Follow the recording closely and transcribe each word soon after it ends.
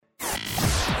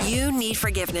You need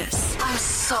forgiveness. I'm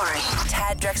sorry.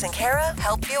 Tad, Drex, and Kara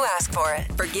help you ask for it.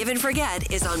 Forgive and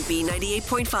Forget is on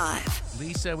B98.5.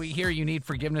 Lisa, we hear you need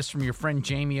forgiveness from your friend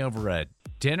Jamie over a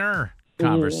dinner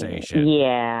conversation.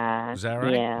 Yeah. Is that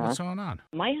right? Yeah. What's going on?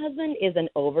 My husband is an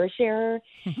oversharer,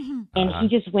 and he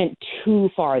just went too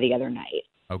far the other night.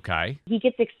 Okay. He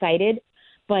gets excited,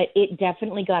 but it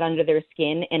definitely got under their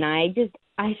skin, and I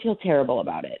feel terrible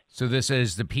about it. So this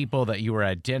is the people that you were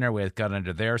at dinner with got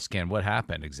under their skin. What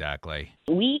happened exactly?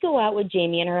 We go out with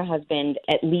Jamie and her husband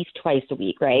at least twice a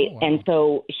week, right? Oh, wow. And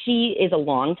so she is a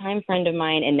longtime friend of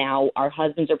mine, and now our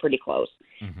husbands are pretty close.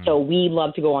 Mm-hmm. So we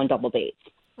love to go on double dates.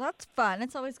 Well, that's fun.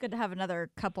 It's always good to have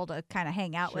another couple to kind of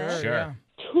hang out with. Sure. Yeah.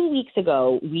 2 weeks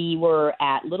ago, we were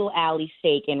at Little Alley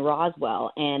Steak in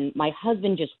Roswell, and my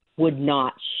husband just would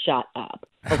not shut up.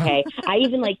 Okay. I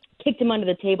even kicked him under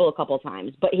the table a couple of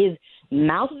times, but his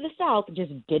mouth of the South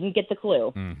just didn't get the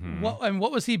clue. Mm-hmm.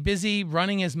 What was he busy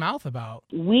running his mouth about?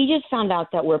 We just found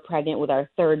out that we're pregnant with our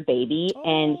third baby,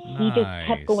 and he just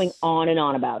kept going Nice. on and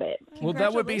on about it. Well,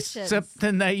 that would be Congratulations.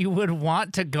 something that you would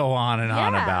want to go on and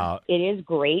on Yeah. about. It is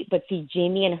great, but see,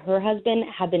 Jamie and her husband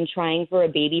have been trying for a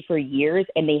baby for years,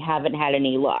 and they haven't had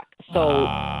any luck. So,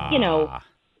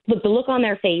 look, the look on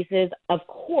their faces, of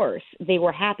course, they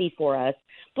were happy for us,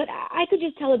 but I could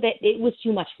just tell that it was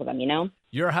too much for them, you know?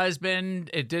 Your husband,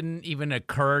 it didn't even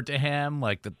occur to him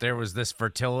that there was this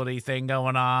fertility thing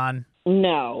going on?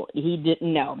 No, he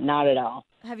didn't. No, not at all.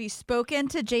 Have you spoken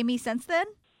to Jamie since then?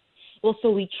 Well, so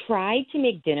we tried to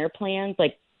make dinner plans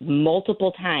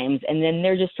multiple times, and then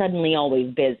they're just suddenly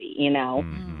always busy, you know?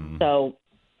 Mhm. So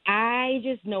I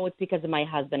just know it's because of my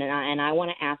husband, and I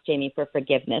want to ask Jamie for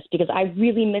forgiveness because I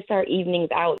really miss our evenings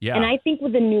out. Yeah. And I think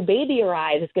with a new baby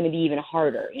arrives, it's going to be even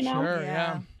harder, you know? Sure,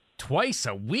 yeah. Twice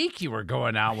a week you were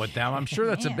going out with them. I'm sure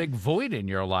that's a Man. big void in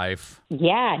your life.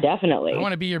 Yeah, definitely. I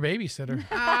want to be your babysitter.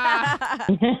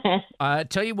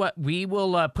 Tell you what, we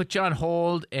will put you on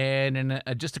hold, and in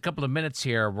just a couple of minutes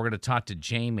here, we're going to talk to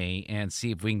Jamie and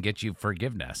see if we can get you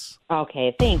forgiveness.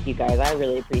 Okay, thank you guys. I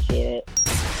really appreciate it.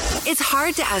 It's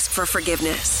hard to ask for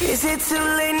forgiveness. Is it too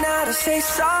late now to say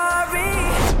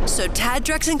sorry? So Tad,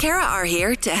 Drex, and Kara are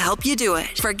here to help you do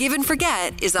it. Forgive and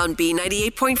Forget is on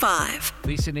B98.5.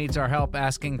 Lisa needs our help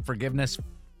asking forgiveness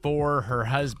for her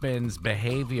husband's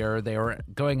behavior. They were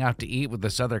going out to eat with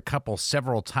this other couple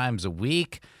several times a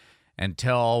week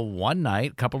until one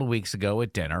night, a couple of weeks ago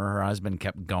at dinner, her husband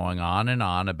kept going on and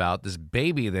on about this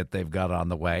baby that they've got on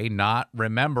the way, not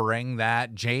remembering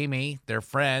that Jamie, their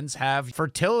friends, have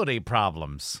fertility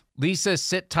problems. Lisa,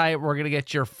 sit tight. We're going to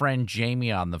get your friend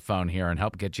Jamie on the phone here and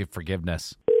help get you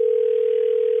forgiveness.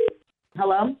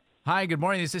 Hello? Hi, good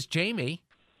morning. This is Jamie.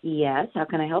 Yes, how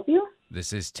can I help you?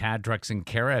 This is Tad, Drex, and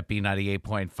Kara at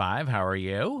B98.5. How are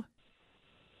you?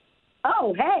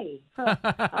 Oh, hey.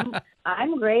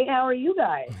 I'm great. How are you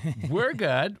guys? We're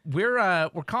good. We're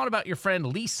calling about your friend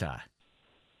Lisa.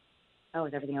 Oh,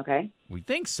 is everything okay? We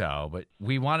think so, but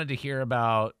we wanted to hear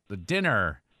about the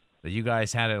dinner that you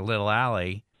guys had at Little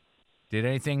Alley. Did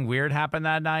anything weird happen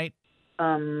that night?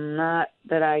 Not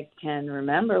that I can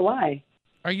remember. Why?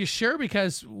 Are you sure?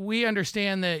 Because we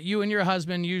understand that you and your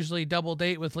husband usually double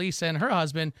date with Lisa and her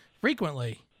husband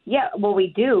frequently. Yeah, well,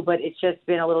 we do, but it's just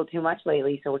been a little too much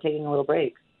lately, so we're taking a little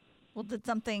break. Well, did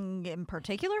something in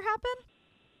particular happen?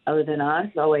 Other than us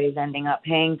always ending up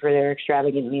paying for their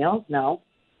extravagant meals, no.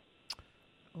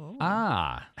 Oh.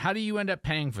 How do you end up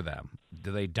paying for them?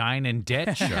 Do they dine and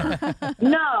ditch? Or?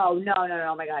 No,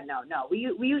 oh my God, no. We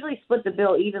usually split the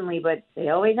bill evenly, but they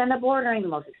always end up ordering the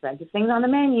most expensive things on the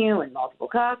menu and multiple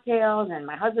cocktails, and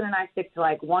my husband and I stick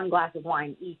to one glass of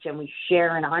wine each, and we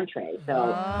share an entree, so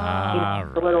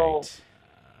it's a little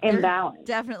imbalance.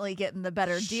 Definitely getting the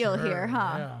better deal here,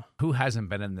 huh? Yeah. Who hasn't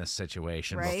been in this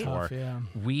situation Right? before? Tough, yeah.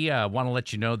 We want to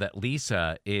let you know that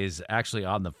Lisa is actually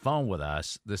on the phone with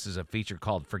us. This is a feature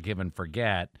called Forgive and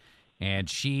Forget. And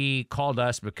she called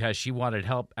us because she wanted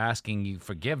help asking you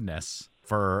forgiveness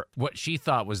for what she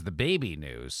thought was the baby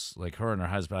news. Her and her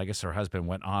husband, I guess her husband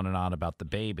went on and on about the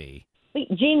baby. Wait,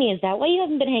 Jamie, is that why you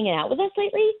haven't been hanging out with us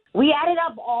lately? We added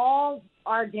up all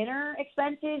our dinner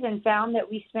expenses and found that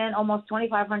we spent almost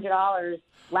 $2,500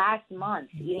 last month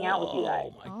eating out with you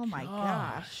guys. Oh, my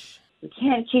gosh. We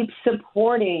can't keep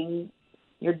supporting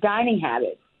your dining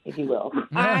habits, if you will.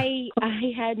 I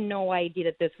had no idea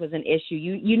that this was an issue.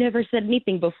 You never said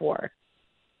anything before.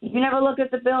 You never looked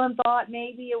at the bill and thought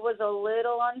maybe it was a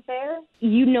little unfair?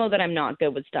 You know that I'm not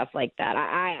good with stuff like that.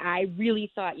 I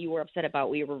really thought you were upset about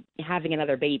we were having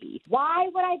another baby. Why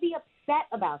would I be upset? upset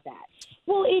about that?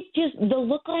 Well, it just the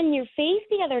look on your face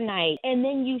the other night, and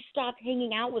then you stopped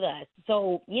hanging out with us.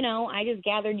 So, I just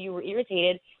gathered you were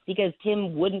irritated because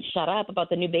Tim wouldn't shut up about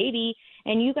the new baby,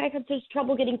 and you guys had such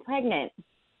trouble getting pregnant.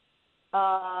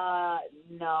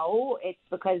 No, it's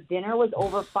because dinner was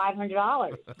over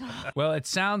 $500. Well, it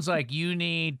sounds like you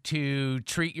need to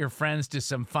treat your friends to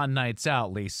some fun nights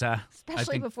out, Lisa.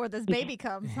 Especially before this baby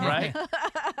comes. Huh? Right?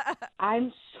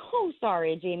 I'm so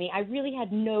sorry, Jamie. I really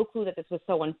had no clue that this was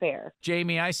so unfair.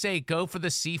 Jamie, I say go for the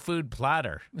seafood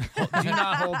platter. Do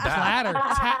not hold back. Platter.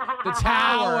 The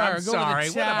tower. I'm Go with the sorry.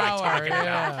 What am I tower, talking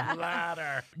yeah. about?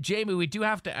 Platter. Jamie, we do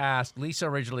have to ask. Lisa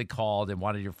originally called and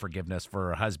wanted your forgiveness for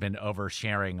her husband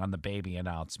oversharing on the baby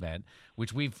announcement,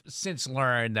 which we've since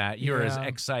learned that you're as Yeah.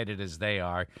 excited as they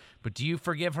are. But do you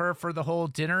forgive her for the whole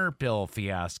dinner bill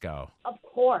fiasco? Of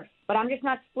course, but I'm just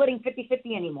not splitting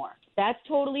 50-50 anymore. That's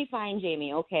totally fine,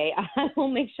 Jamie. Okay, I will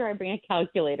make sure I bring a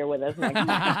calculator with us next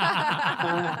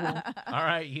time. All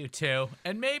right, you two.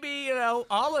 And maybe,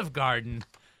 Olive Garden.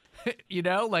 You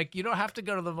don't have to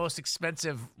go to the most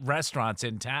expensive restaurants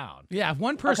in town. Yeah, if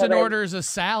one person orders a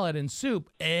salad and soup,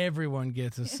 everyone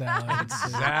gets a salad. and soup.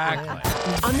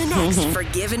 Exactly. On the next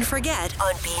Forgive and Forget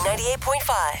on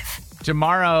B98.5.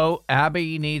 Tomorrow,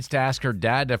 Abby needs to ask her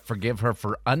dad to forgive her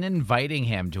for uninviting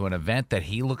him to an event that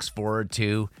he looks forward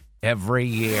to every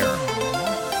year.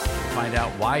 Find out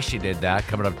why she did that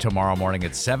coming up tomorrow morning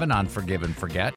at 7 on Forgive and Forget.